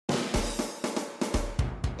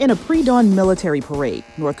In a pre-dawn military parade,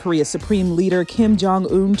 North Korea's supreme leader Kim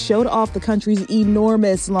Jong Un showed off the country's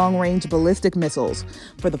enormous long-range ballistic missiles.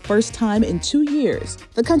 For the first time in 2 years,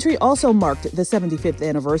 the country also marked the 75th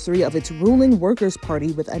anniversary of its ruling Workers'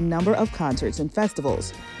 Party with a number of concerts and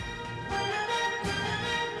festivals.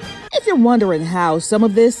 If you're wondering how some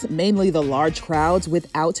of this, mainly the large crowds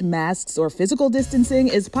without masks or physical distancing,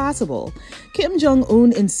 is possible, Kim Jong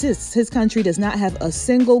Un insists his country does not have a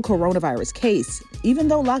single coronavirus case, even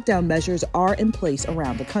though lockdown measures are in place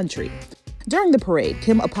around the country. During the parade,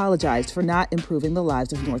 Kim apologized for not improving the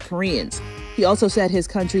lives of North Koreans. He also said his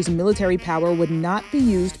country's military power would not be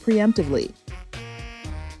used preemptively.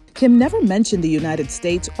 Kim never mentioned the United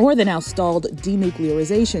States or the now stalled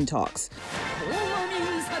denuclearization talks.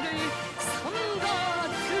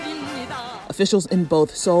 Officials in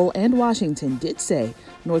both Seoul and Washington did say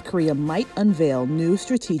North Korea might unveil new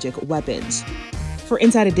strategic weapons. For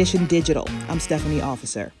Inside Edition Digital, I'm Stephanie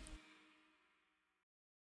Officer.